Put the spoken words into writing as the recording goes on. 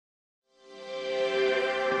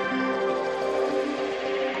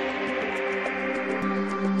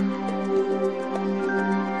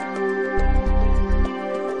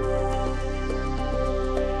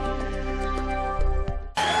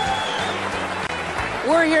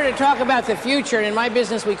We're here to talk about the future, and in my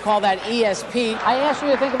business we call that ESP. I asked you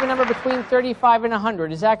to think of a number between 35 and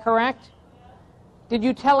 100. Is that correct? Did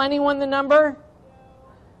you tell anyone the number?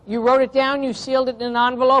 You wrote it down, you sealed it in an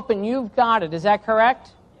envelope, and you've got it. Is that correct?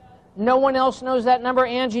 No one else knows that number.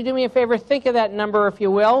 Angie, do me a favor. Think of that number, if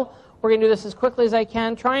you will. We're going to do this as quickly as I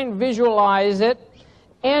can. Try and visualize it.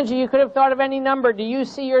 Angie, you could have thought of any number. Do you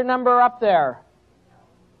see your number up there?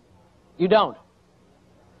 You don't.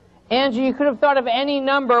 Angie, you could have thought of any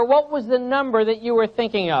number. What was the number that you were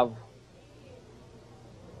thinking of?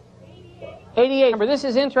 88. This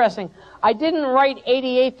is interesting. I didn't write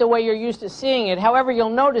 88 the way you're used to seeing it. However, you'll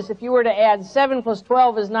notice if you were to add 7 plus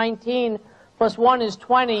 12 is 19, plus 1 is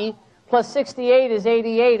 20, plus 68 is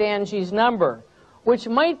 88, Angie's number, which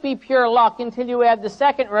might be pure luck until you add the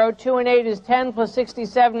second row. 2 and 8 is 10, plus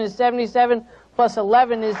 67 is 77, plus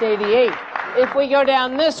 11 is 88. If we go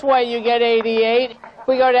down this way, you get 88. If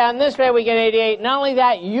we go down this way, we get 88. Not only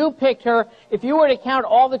that, you picked her. If you were to count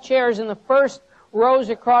all the chairs in the first rows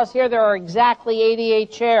across here, there are exactly 88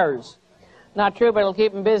 chairs. Not true, but it'll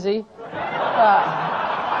keep them busy.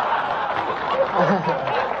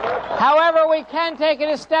 However, we can take it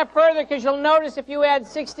a step further, because you'll notice if you add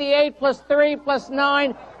 68 plus 3 plus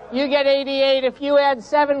 9, you get 88. If you add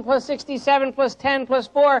 7 plus 67 plus 10 plus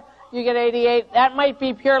 4, you get 88. That might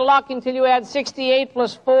be pure luck until you add 68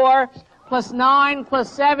 plus 4 plus 9 plus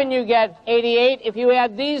 7, you get 88. If you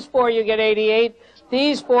add these 4, you get 88.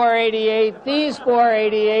 These 4, 88. These 4,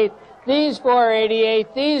 88. These 4,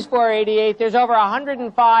 88. These 4, 88. There's over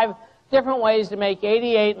 105 different ways to make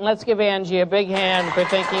 88, and let's give Angie a big hand for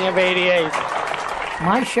thinking of 88.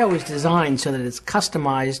 My show is designed so that it's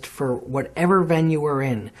customized for whatever venue we're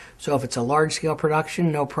in. So if it's a large-scale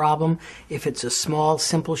production, no problem. If it's a small,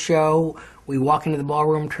 simple show, we walk into the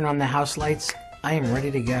ballroom, turn on the house lights, I am ready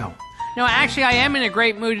to go. No, actually, I am in a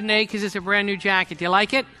great mood today because it's a brand new jacket. Do you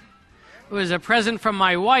like it? It was a present from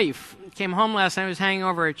my wife. Came home last night, it was hanging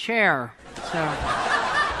over a chair. So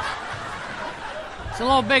it's a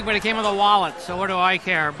little big, but it came with a wallet, so what do I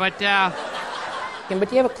care? But do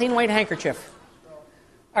you have a clean white handkerchief?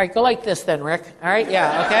 All right, go like this then, Rick. All right,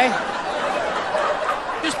 yeah, okay?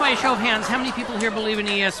 Just by a show of hands, how many people here believe in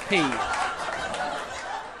ESP?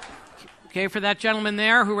 Okay, for that gentleman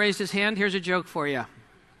there who raised his hand, here's a joke for you.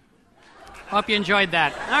 Hope you enjoyed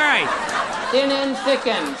that. All right. Thin end, thick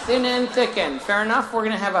end. Thin end, thick end. Fair enough? We're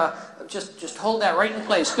going to have a... Just hold that right in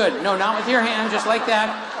place. Good. No, not with your hand, just like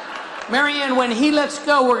that. Marianne, when he lets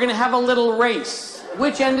go, we're going to have a little race.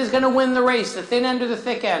 Which end is going to win the race, the thin end or the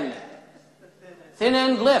thick end? Thin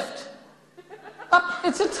end, lift. Up,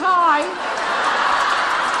 it's a tie.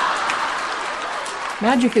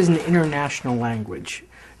 Magic is an international language.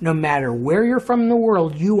 No matter where you're from in the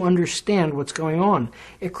world, you understand what's going on.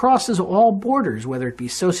 It crosses all borders, whether it be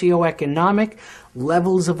socioeconomic,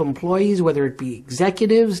 levels of employees, whether it be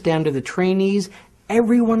executives, down to the trainees.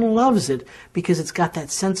 Everyone loves it because it's got that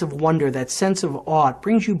sense of wonder, that sense of awe. It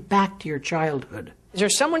brings you back to your childhood. Is there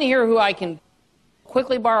someone here who I can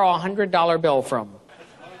quickly borrow a $100 bill from?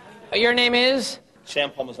 Your name is? Sam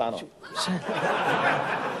Palmisano.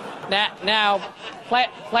 Now,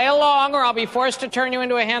 play along or I'll be forced to turn you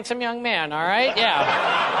into a handsome young man, all right? Yeah.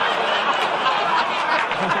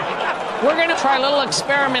 We're going to try a little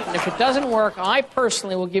experiment, and if it doesn't work, I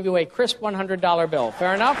personally will give you a crisp $100 bill.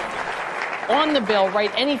 Fair enough? On the bill,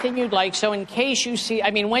 write anything you'd like, so in case you see,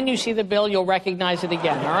 when you see the bill, you'll recognize it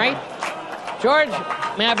again, all right? George,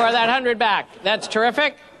 may I borrow that 100 back? That's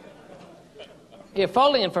terrific. You're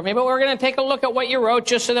folding it for me, but we're going to take a look at what you wrote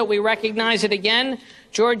just so that we recognize it again.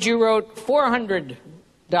 George, you wrote $400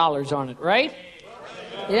 on it, right?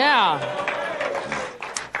 Yeah.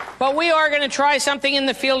 But we are going to try something in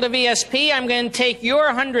the field of ESP. I'm going to take your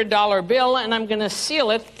 $100 bill and I'm going to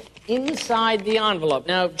seal it inside the envelope.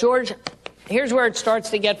 Now, George, here's where it starts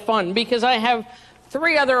to get fun, because I have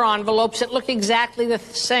 3 other envelopes that look exactly the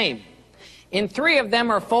same. In 3 of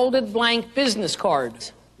them are folded blank business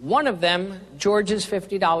cards. One of them, George's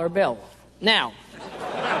 $50 bill. Now,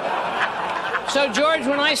 so George,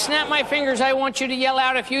 when I snap my fingers, I want you to yell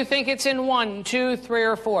out if you think it's in 1, 2, 3,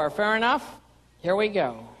 or 4. Fair enough? Here we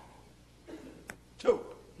go. 2.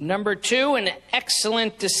 Number 2, an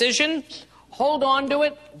excellent decision. Hold on to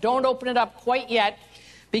it. Don't open it up quite yet,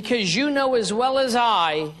 because you know as well as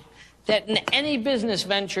I that in any business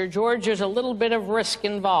venture, George, there's a little bit of risk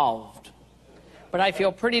involved. But I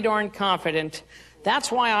feel pretty darn confident.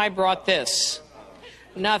 That's why I brought this.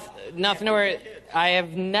 Nothing where I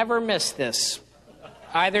have never missed this.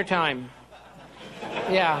 Either time.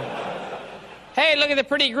 Yeah. Hey, look at the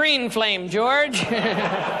pretty green flame, George.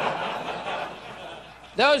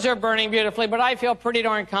 Those are burning beautifully, but I feel pretty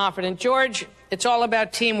darn confident. George, it's all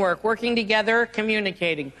about teamwork, working together,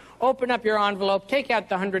 communicating. Open up your envelope, take out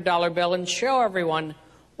the $100 bill, and show everyone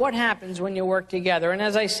what happens when you work together. And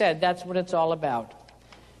as I said, that's what it's all about.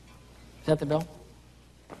 Is that the bill?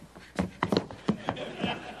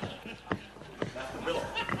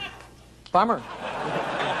 Bummer.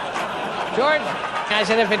 George, I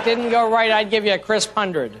said if it didn't go right, I'd give you a crisp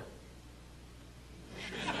 100.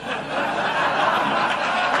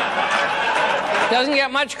 Doesn't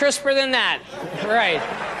get much crisper than that. Right.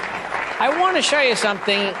 I want to show you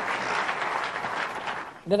something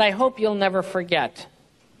that I hope you'll never forget.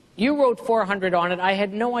 You wrote 400 on it. I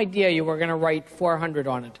had no idea you were going to write 400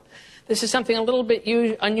 on it. This is something a little bit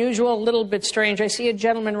unusual, a little bit strange. I see a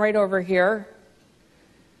gentleman right over here.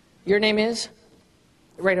 Your name is?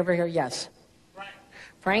 Right over here, yes. Frank.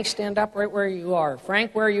 Frank, stand up right where you are.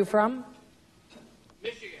 Frank, where are you from?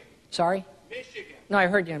 Michigan. Sorry? Michigan. No, I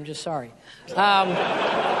heard you. I'm just sorry. Frank,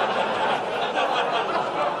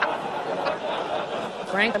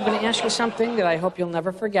 I'm going to ask you something that I hope you'll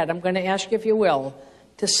never forget. I'm going to ask you, if you will,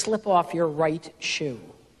 to slip off your right shoe.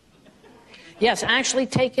 Yes, actually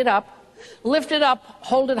take it up, lift it up,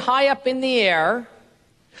 hold it high up in the air,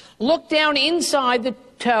 look down inside the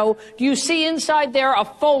toe. Do you see inside there a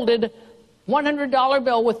folded $100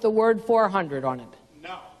 bill with the word 400 on it?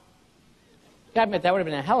 No. I admit, that would have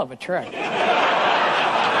been a hell of a trick.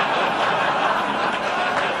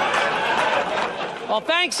 Well,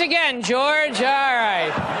 thanks again, George. All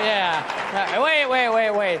right.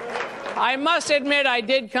 Yeah. Wait. I must admit I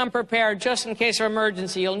did come prepared just in case of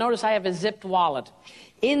emergency. You'll notice I have a zipped wallet.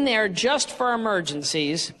 In there, just for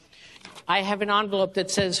emergencies, I have an envelope that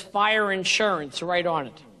says fire insurance right on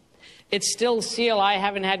it. It's still sealed. I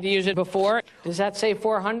haven't had to use it before. Does that say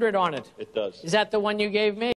 400 on it? It does. Is that the one you gave me?